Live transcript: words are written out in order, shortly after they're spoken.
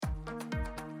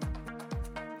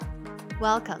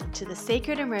Welcome to the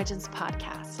Sacred Emergence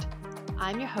Podcast.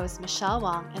 I'm your host, Michelle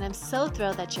Wong, and I'm so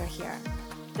thrilled that you're here.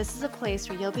 This is a place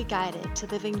where you'll be guided to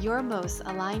living your most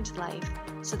aligned life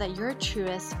so that your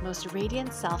truest, most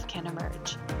radiant self can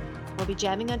emerge. We'll be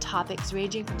jamming on topics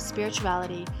ranging from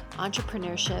spirituality,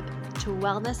 entrepreneurship, to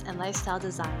wellness and lifestyle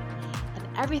design,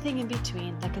 and everything in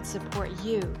between that can support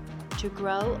you to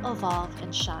grow, evolve,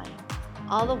 and shine,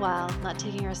 all the while not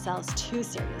taking ourselves too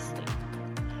seriously.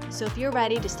 So if you're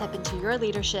ready to step into your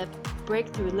leadership, break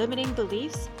through limiting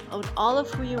beliefs, own all of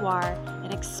who you are,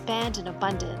 and expand in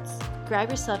abundance, grab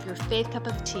yourself your faith cup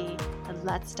of tea and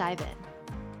let's dive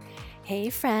in. Hey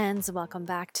friends, welcome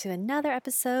back to another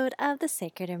episode of the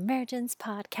Sacred Emergence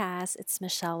Podcast. It's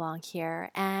Michelle Wong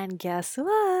here, and guess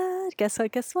what? Guess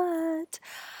what?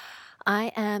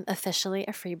 I am officially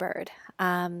a free bird.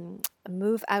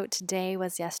 Move out day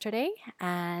was yesterday,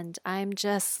 and I'm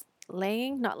just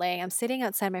I'm sitting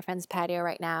outside my friend's patio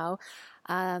right now.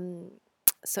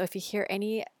 So if you hear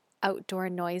any outdoor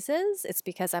noises, it's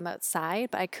because I'm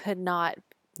outside, but I could not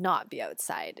be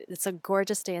outside. It's a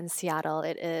gorgeous day in Seattle.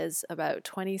 It is about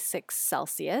 26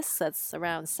 Celsius. That's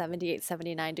around 78,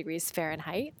 79 degrees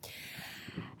Fahrenheit.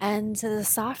 And the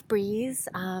soft breeze,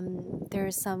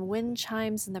 there's some wind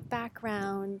chimes in the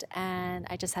background, and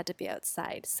I just had to be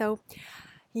outside. So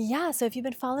if you've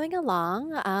been following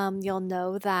along, you'll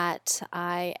know that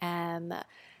I am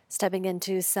stepping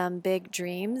into some big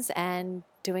dreams and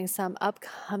doing some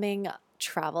upcoming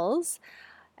travels,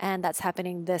 and that's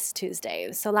happening this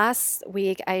Tuesday. So last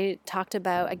week I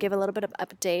gave a little bit of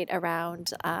update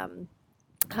around I'm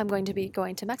going to be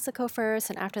going to Mexico first,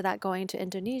 and after that going to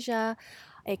Indonesia,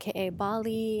 aka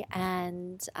Bali,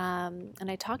 and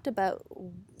I talked about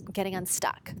getting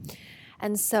unstuck.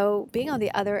 And so being on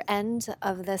the other end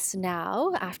of this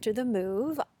now, after the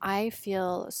move, I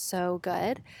feel so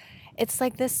good. It's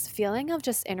like this feeling of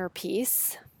just inner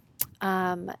peace.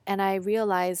 And I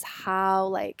realize how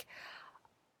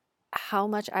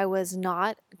much I was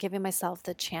not giving myself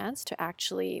the chance to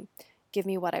actually give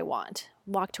me what I want,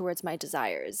 walk towards my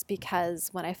desires. Because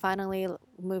when I finally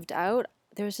moved out,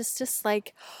 there was just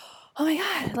like, oh my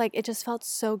God, like it just felt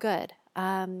so good.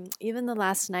 Even the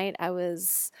last night I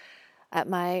was at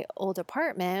my old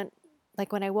apartment,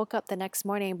 like when I woke up the next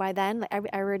morning, by then I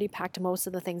already packed most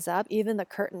of the things up, even the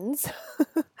curtains.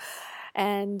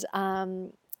 and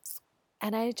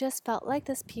I just felt like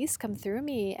this peace come through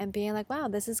me and being like, wow,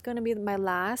 this is going to be my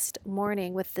last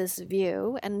morning with this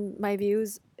view. And my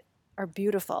views are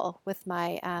beautiful with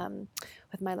my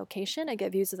location. I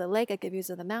get views of the lake, I get views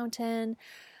of the mountain,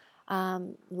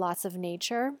 lots of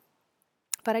nature.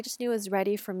 But I just knew it was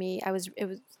ready for me.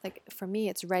 For me,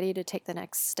 it's ready to take the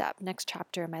next step, next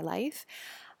chapter in my life.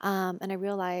 And I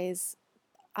realized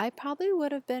I probably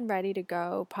would have been ready to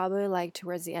go probably like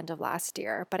towards the end of last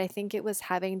year. But I think it was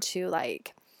having to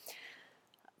like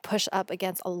push up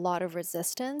against a lot of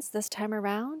resistance this time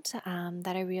around,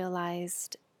 that I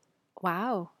realized,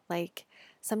 wow, like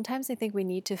sometimes I think we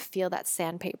need to feel that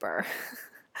sandpaper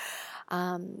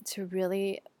to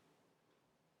really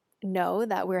know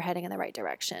that we're heading in the right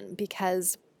direction.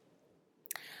 Because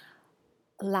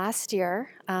last year,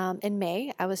 in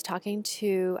May, I was talking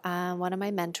to one of my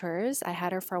mentors. I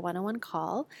had her for a one-on-one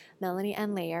call, Melanie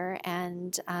Ann Layer,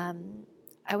 and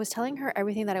I was telling her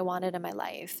everything that I wanted in my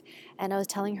life. And I was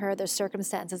telling her the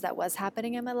circumstances that was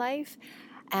happening in my life.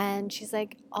 And she's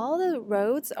like, all the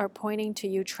roads are pointing to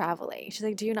you traveling. She's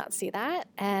like, do you not see that?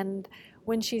 And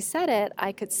when she said it,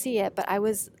 I could see it, but I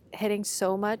was hitting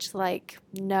so much like,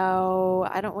 no,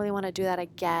 I don't really want to do that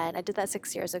again. I did that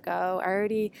 6 years ago. I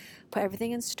already put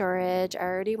everything in storage. I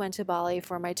already went to Bali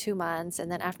for my 2 months.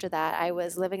 And then after that, I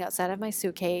was living outside of my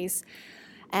suitcase.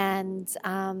 And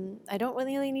I don't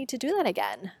really need to do that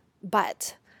again.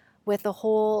 But with the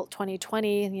whole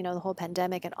 2020, the whole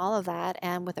pandemic and all of that,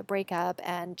 and with a breakup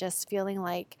and just feeling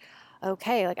like,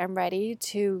 okay, like I'm ready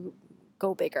to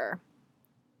go bigger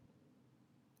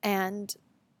and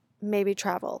maybe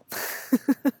travel.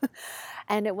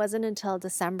 And it wasn't until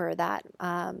December that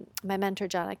my mentor,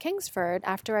 Jonna Kingsford,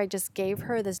 after I just gave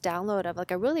her this download of like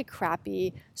a really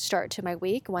crappy start to my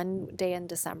week, one day in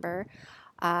December,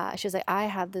 she was like, I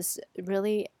have this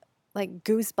really like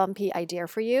goosebumpy idea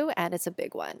for you, and it's a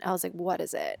big one. I was like, what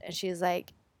is it? And she's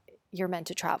like, you're meant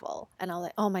to travel. And I was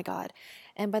like, oh my God.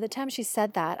 And by the time she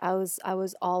said that, I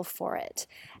was all for it.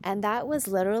 And that was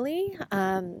literally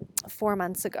 4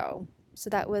 months ago. So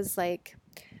that was like,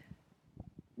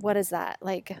 what is that?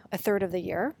 Like a third of the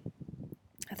year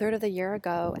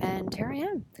ago. And here I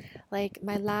am. Like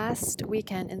my last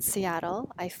weekend in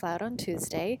Seattle, I flew out on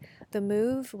Tuesday. The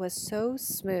move was so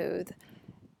smooth.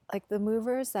 like the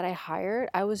movers that I hired,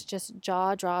 I was just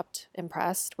jaw dropped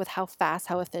impressed with how fast,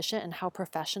 how efficient, and how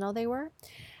professional they were.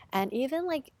 And even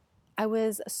like I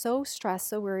was so stressed,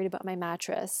 so worried about my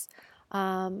mattress.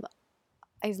 Um,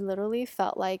 I literally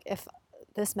felt like if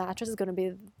this mattress is going to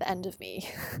be the end of me,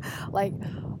 like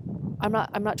I'm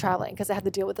not traveling because I have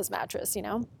to deal with this mattress, you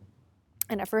know?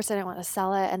 And at first I didn't want to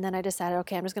sell it. And then I decided,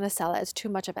 okay, I'm just going to sell it. It's too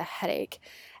much of a headache.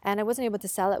 And I wasn't able to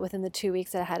sell it within the 2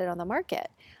 weeks that I had it on the market,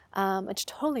 which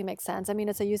totally makes sense. I mean,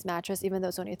 it's a used mattress, even though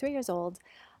it's only 3 years old.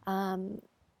 Um,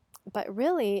 but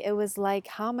really, it was like,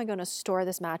 how am I going to store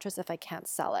this mattress if I can't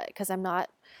sell it? Because I'm not,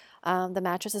 the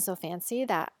mattress is so fancy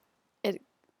that it,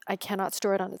 I cannot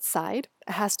store it on its side.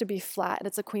 It has to be flat. And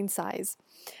it's a queen size.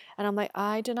 And I'm like,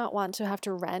 I do not want to have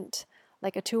to rent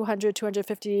like a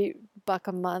 250 buck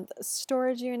a month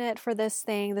storage unit for this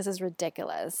thing. This is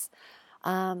ridiculous.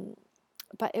 Um,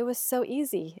 but it was so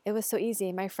easy. It was so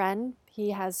easy. My friend, he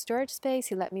has storage space.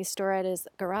 He let me store it at his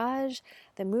garage.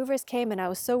 The movers came, and I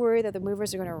was so worried that the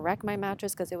movers were going to wreck my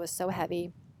mattress because it was so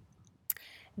heavy.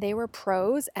 They were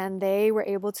pros, and they were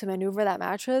able to maneuver that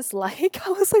mattress like I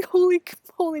was like,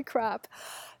 holy crap.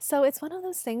 So it's one of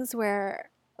those things where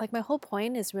like my whole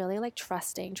point is really like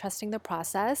trusting the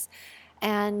process.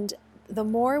 And the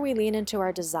more we lean into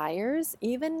our desires,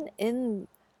 even in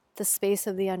the space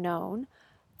of the unknown,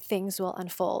 things will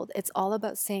unfold. It's all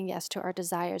about saying yes to our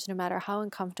desires, no matter how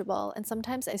uncomfortable. And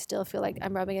sometimes I still feel like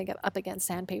I'm rubbing up against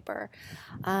sandpaper.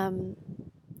 Um,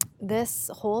 this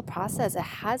whole process, it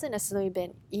hasn't necessarily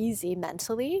been easy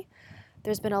mentally.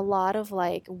 There's been a lot of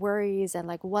like worries and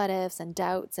like what ifs and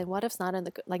doubts, and what ifs not in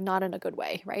the like not in a good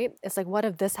way, right? It's like, what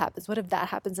if this happens? What if that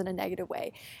happens in a negative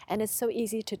way? And it's so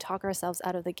easy to talk ourselves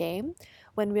out of the game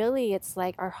when really it's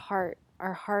like our heart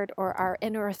or our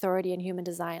inner authority in human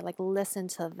design. Like, listen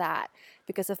to that.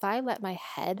 Because if I let my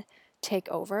head take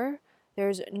over, there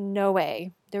would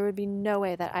be no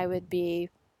way that I would be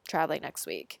traveling next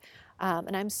week.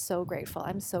 And I'm so grateful.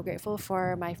 I'm so grateful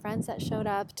for my friends that showed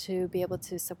up to be able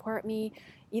to support me.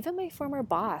 Even my former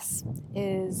boss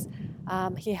is,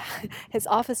 he, his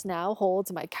office now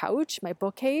holds my couch, my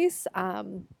bookcase,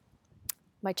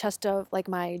 my chest of like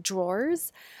my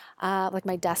drawers, like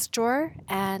my desk drawer,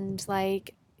 and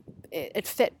like it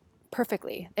fit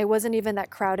perfectly. It wasn't even that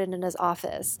crowded in his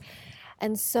office.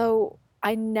 And so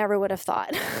I never would have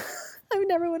thought, I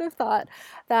never would have thought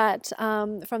that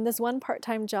from this one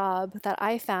part-time job that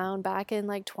I found back in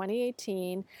like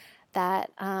 2018,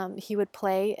 that he would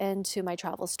play into my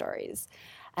travel stories.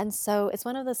 And so it's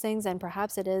one of those things, and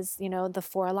perhaps it is, the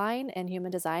four line in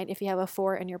human design. If you have a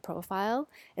four in your profile,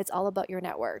 it's all about your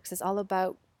networks. It's all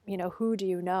about, who do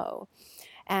you know?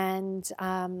 And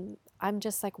I'm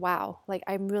just like, wow, like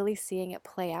I'm really seeing it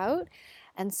play out.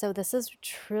 And so this is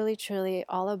truly, truly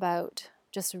all about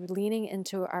just leaning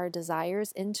into our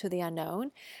desires, into the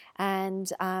unknown. And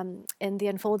in the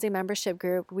Unfolding membership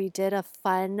group, we did a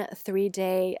fun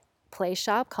 3-day play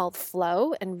shop called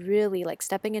Flow, and really like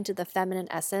stepping into the feminine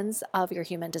essence of your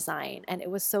human design. And it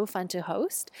was so fun to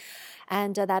host.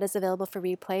 And that is available for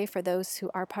replay for those who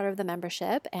are part of the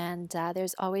membership. And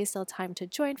there's always still time to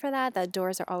join for that. The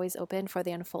doors are always open for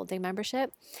the Unfolding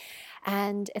membership.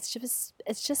 And it's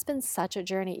just been such a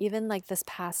journey, even like this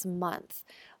past month,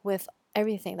 with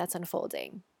everything that's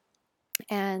unfolding.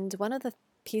 And one of the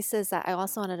pieces that I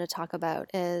also wanted to talk about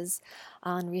is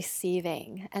on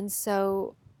receiving. And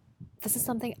so this is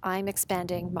something I'm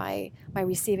expanding my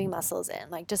receiving muscles in,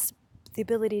 like just the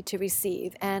ability to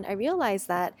receive. And I realized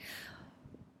that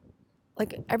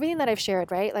like everything that I've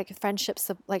shared, right? Like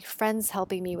friendships, like friends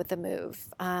helping me with the move,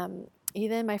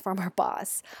 even my former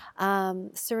boss,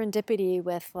 serendipity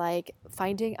with like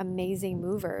finding amazing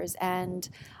movers. And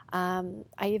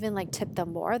I even like tipped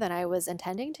them more than I was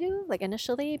intending to, like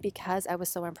initially, because I was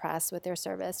so impressed with their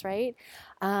service, right?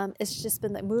 It's just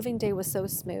been, the moving day was so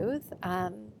smooth.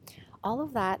 All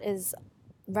of that is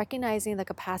recognizing the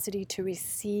capacity to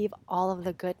receive all of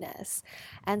the goodness.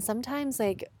 And sometimes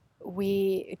like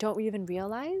we don't even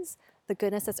realize the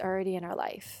goodness that's already in our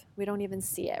life. We don't even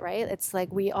see it, right? It's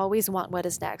like we always want what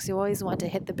is next. We always want to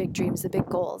hit the big dreams, the big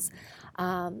goals.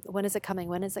 When is it coming?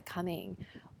 When is it coming?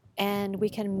 And we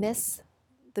can miss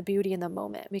the beauty in the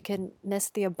moment. We can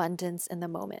miss the abundance in the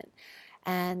moment.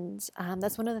 And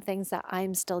that's one of the things that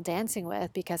I'm still dancing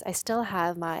with, because I still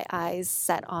have my eyes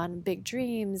set on big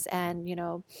dreams and,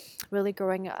 really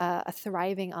growing a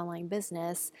thriving online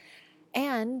business,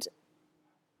 and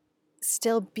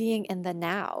still being in the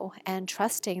now and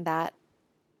trusting that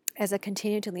as I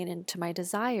continue to lean into my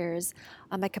desires,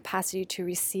 my capacity to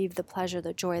receive the pleasure,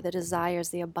 the joy, the desires,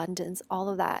 the abundance, all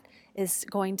of that is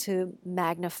going to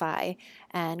magnify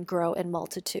and grow in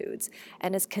multitudes.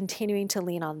 And is continuing to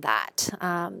lean on that.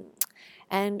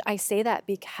 And I say that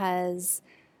because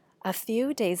a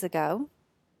few days ago,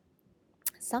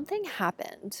 something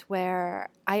happened where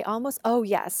I almost, oh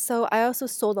yes, so I also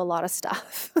sold a lot of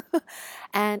stuff.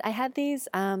 And I had these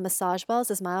massage balls,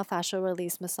 this myofascial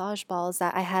release massage balls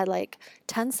that I had like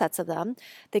 10 sets of them.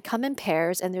 They come in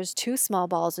pairs and there's two small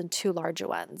balls and two larger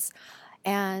ones.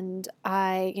 And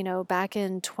I, back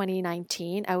in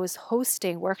 2019, I was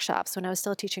hosting workshops when I was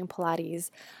still teaching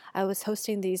Pilates. I was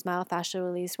hosting these myofascial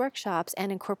release workshops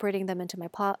and incorporating them into my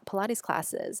Pilates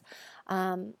classes.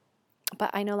 But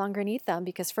I no longer need them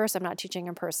because first, I'm not teaching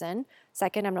in person.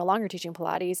 Second, I'm no longer teaching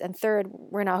Pilates. And third,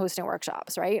 we're not hosting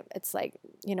workshops, right? It's like,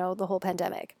 the whole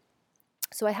pandemic.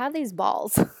 So I have these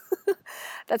balls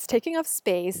that's taking up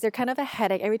space. They're kind of a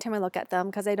headache every time I look at them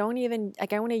because I don't even,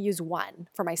 like, I want to use one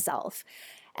for myself.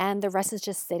 And the rest is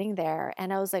just sitting there.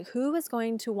 And I was like, who is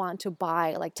going to want to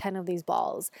buy like 10 of these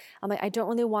balls? I'm like, I don't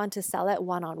really want to sell it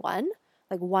one on one,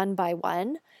 like one by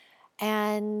one.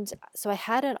 And so I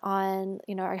had it on,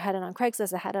 I had it on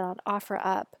Craigslist, I had it on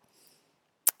OfferUp.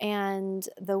 And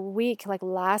like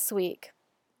last week,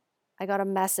 I got a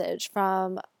message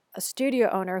from a studio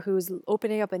owner who's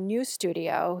opening up a new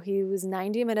studio. He was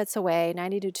 90 minutes away,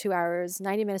 90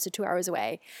 minutes to 2 hours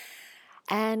away,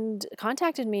 and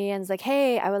contacted me and was like,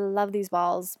 hey, I would love these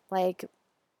balls. Like,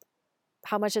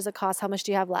 how much does it cost? How much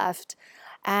do you have left?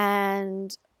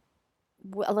 And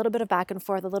a little bit of back and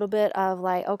forth, a little bit of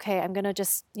like, okay, I'm going to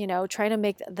just, trying to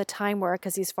make the time work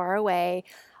because he's far away.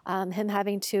 Him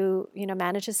having to,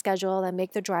 manage his schedule and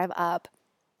make the drive up.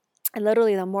 And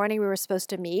literally the morning we were supposed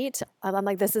to meet, I'm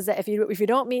like, this is it. If you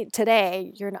don't meet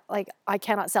today, you're not like, I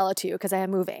cannot sell it to you because I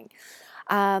am moving.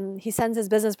 He sends his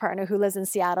business partner who lives in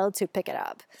Seattle to pick it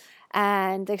up.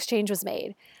 And the exchange was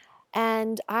made.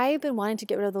 And I've been wanting to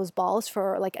get rid of those balls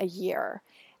for like a year.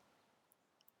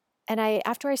 And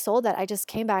after I sold that, I just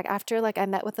came back after like I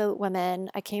met with the women,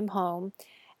 I came home,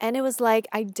 and it was like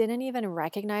I didn't even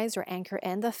recognize or anchor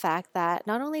in the fact that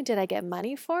not only did I get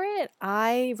money for it,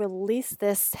 I released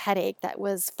this headache that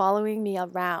was following me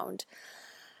around.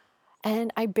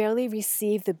 And I barely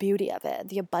received the beauty of it,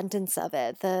 the abundance of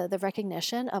it, the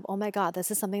recognition of, oh my God,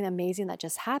 this is something amazing that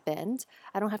just happened.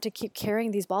 I don't have to keep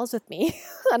carrying these balls with me.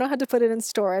 I don't have to put it in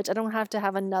storage. I don't have to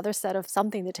have another set of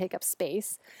something to take up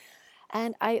space.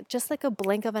 And I just like a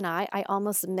blink of an eye, I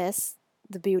almost missed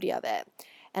the beauty of it.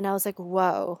 And I was like,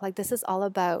 whoa, like this is all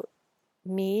about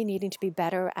me needing to be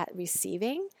better at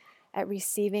receiving, at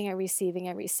receiving, at receiving,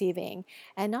 at receiving.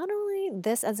 And not only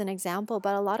this as an example,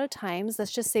 but a lot of times,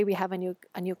 let's just say we have a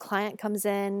new client comes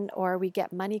in or we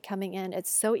get money coming in.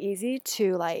 It's so easy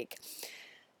to like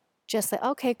just like,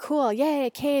 okay, cool, yay,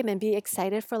 it came, and be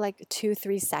excited for like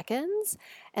 2-3 seconds.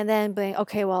 And then being,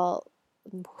 okay, well,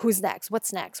 who's next?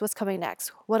 What's next? What's coming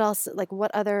next? What else? Like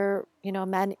what other,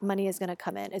 money is going to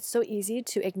come in? It's so easy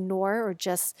to ignore or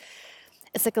just,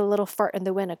 it's like a little fart in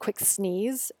the wind, a quick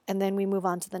sneeze. And then we move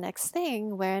on to the next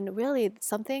thing when really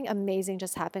something amazing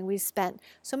just happened. We spent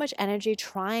so much energy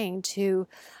trying to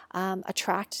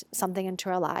attract something into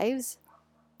our lives,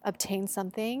 obtain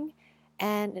something.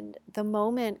 And the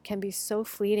moment can be so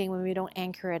fleeting when we don't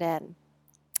anchor it in.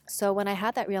 So when I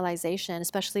had that realization,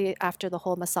 especially after the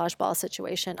whole massage ball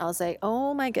situation, I was like,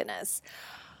 oh my goodness.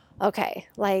 Okay,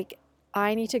 like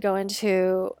I need to go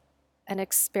into an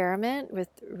experiment with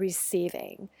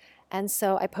receiving. And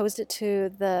so I posted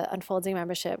to the Unfolding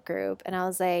membership group and I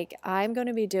was like, I'm going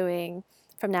to be doing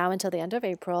from now until the end of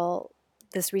April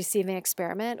this receiving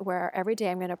experiment where every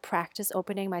day I'm going to practice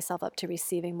opening myself up to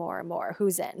receiving more and more.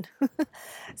 Who's in?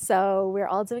 So we're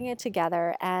all doing it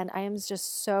together, and I am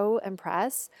just so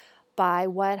impressed by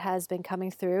what has been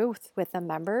coming through with the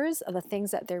members, of the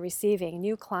things that they're receiving,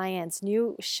 new clients,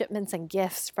 new shipments and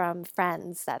gifts from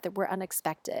friends that were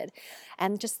unexpected,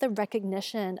 and just the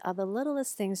recognition of the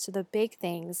littlest things to the big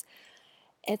things.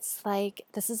 It's like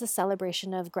this is a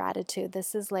celebration of gratitude.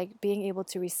 This is like being able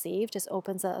to receive just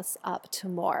opens us up to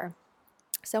more.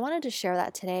 So I wanted to share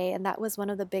that today, and that was one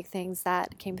of the big things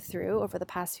that came through over the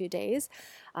past few days,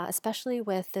 especially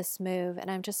with this move.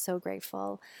 And I'm just so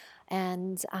grateful,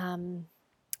 and I'm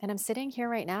sitting here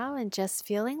right now and just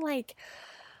feeling like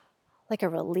a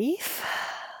relief,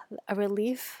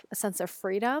 a sense of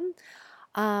freedom,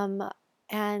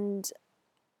 and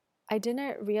I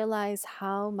didn't realize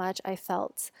how much I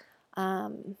felt. I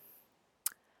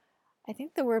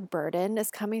think the word burden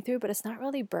is coming through, but it's not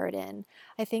really burden.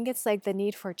 I think it's like the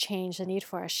need for change, the need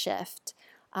for a shift.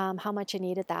 how much I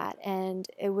needed that. And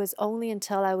it was only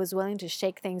until I was willing to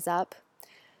shake things up,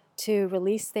 to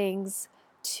release things,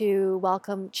 to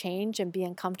welcome change and be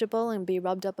uncomfortable and be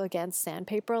rubbed up against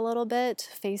sandpaper a little bit,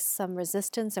 face some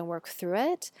resistance and work through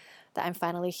it, that I'm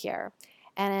finally here.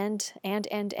 And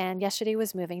yesterday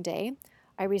was moving day.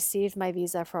 I received my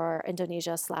visa for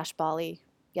Indonesia/Bali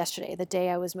yesterday, the day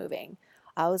I was moving.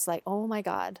 I was like, oh my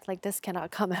God, like this cannot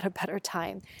come at a better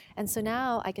time. And so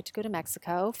now I get to go to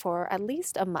Mexico for at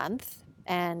least a month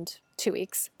and 2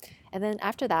 weeks. And then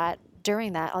after that,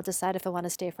 during that, I'll decide if I want to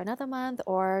stay for another month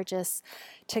or just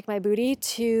take my booty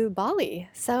to Bali.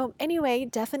 So anyway,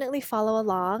 definitely follow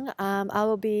along.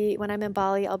 When I'm in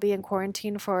Bali, I'll be in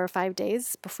quarantine for 5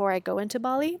 days before I go into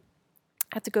Bali.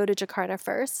 I have to go to Jakarta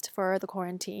first for the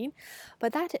quarantine,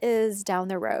 but that is down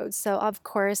the road. So of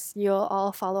course, you'll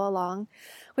all follow along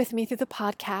with me through the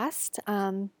podcast.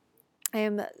 I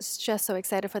am just so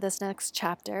excited for this next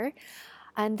chapter.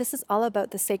 And this is all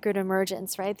about the sacred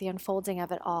emergence, right? The unfolding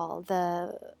of it all.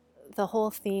 The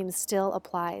whole theme still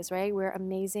applies, right? We're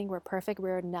amazing, we're perfect,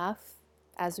 we're enough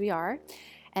as we are.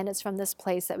 And it's from this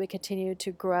place that we continue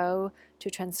to grow, to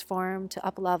transform, to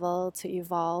up-level, to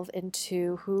evolve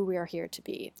into who we are here to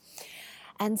be.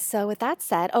 And so with that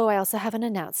said, I also have an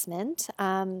announcement.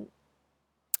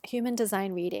 Human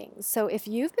design readings. So if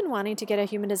you've been wanting to get a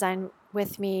human design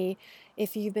with me,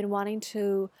 if you've been wanting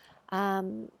to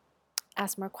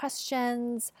ask more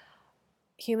questions,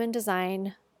 Human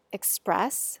Design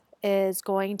Express is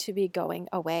going to be going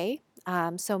away.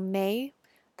 So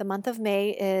the month of May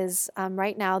is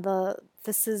right now.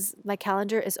 My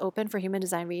calendar is open for Human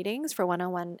Design readings for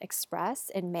One-on-One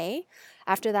Express in May.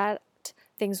 After that,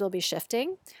 things will be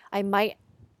shifting. I might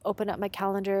open up my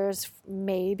calendars,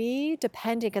 maybe,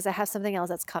 depending, because I have something else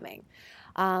that's coming.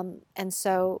 And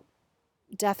so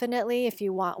definitely, if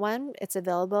you want one, it's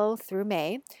available through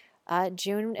May.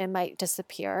 June, it might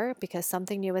disappear because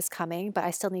something new is coming, but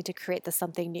I still need to create the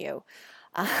something new.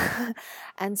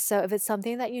 And so if it's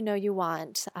something that you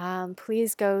want,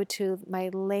 please go to my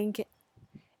link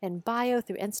in bio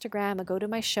through Instagram or go to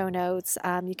my show notes.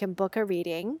 You can book a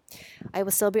reading. I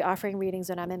will still be offering readings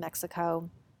when I'm in Mexico.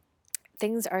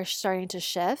 Things are starting to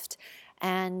shift,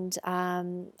 and I've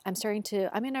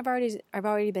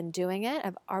already been doing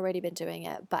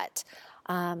it, but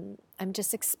I'm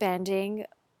just expanding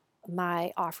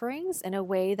my offerings in a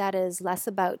way that is less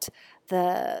about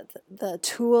the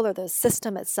tool or the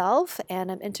system itself,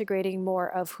 and I'm integrating more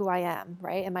of who I am,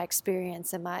 right, and my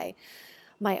experience and my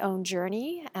own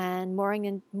journey, and more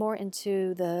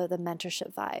into the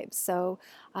mentorship vibes. So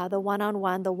the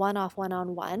one-on-one, the one-off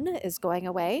one-on-one is going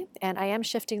away, and I am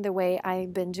shifting the way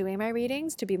I've been doing my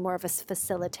readings to be more of a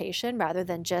facilitation rather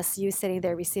than just you sitting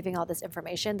there receiving all this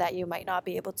information that you might not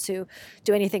be able to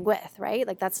do anything with, right?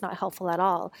 Like that's not helpful at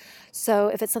all. So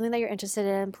if it's something that you're interested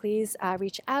in, please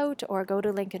reach out or go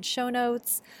to link in show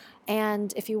notes.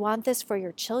 And if you want this for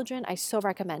your children, I so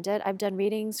recommend it. I've done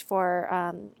readings for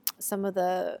some of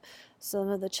the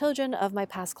children of my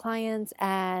past clients,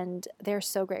 and they're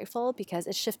so grateful because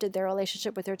it shifted their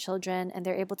relationship with their children, and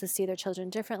they're able to see their children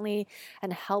differently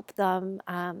and help them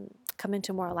come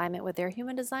into more alignment with their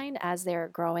human design as they're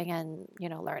growing and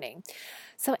learning.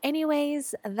 So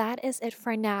anyways, that is it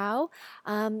for now.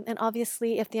 And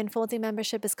obviously, if the Unfolding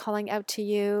membership is calling out to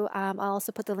you, I'll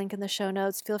also put the link in the show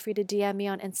notes. Feel free to DM me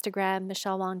on Instagram,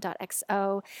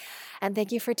 michellewong.xo. And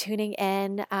thank you for tuning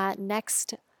in.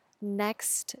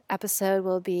 Next episode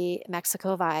will be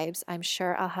Mexico vibes. I'm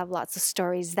sure I'll have lots of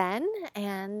stories then.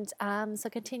 And so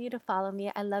continue to follow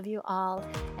me. I love you all,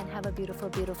 and have a beautiful,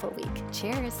 beautiful week.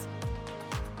 Cheers.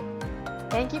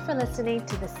 Thank you for listening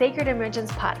to the Sacred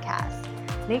Emergence podcast.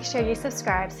 Make sure you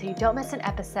subscribe so you don't miss an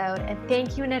episode, and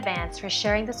thank you in advance for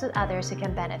sharing this with others who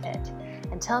can benefit.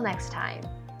 Until next time.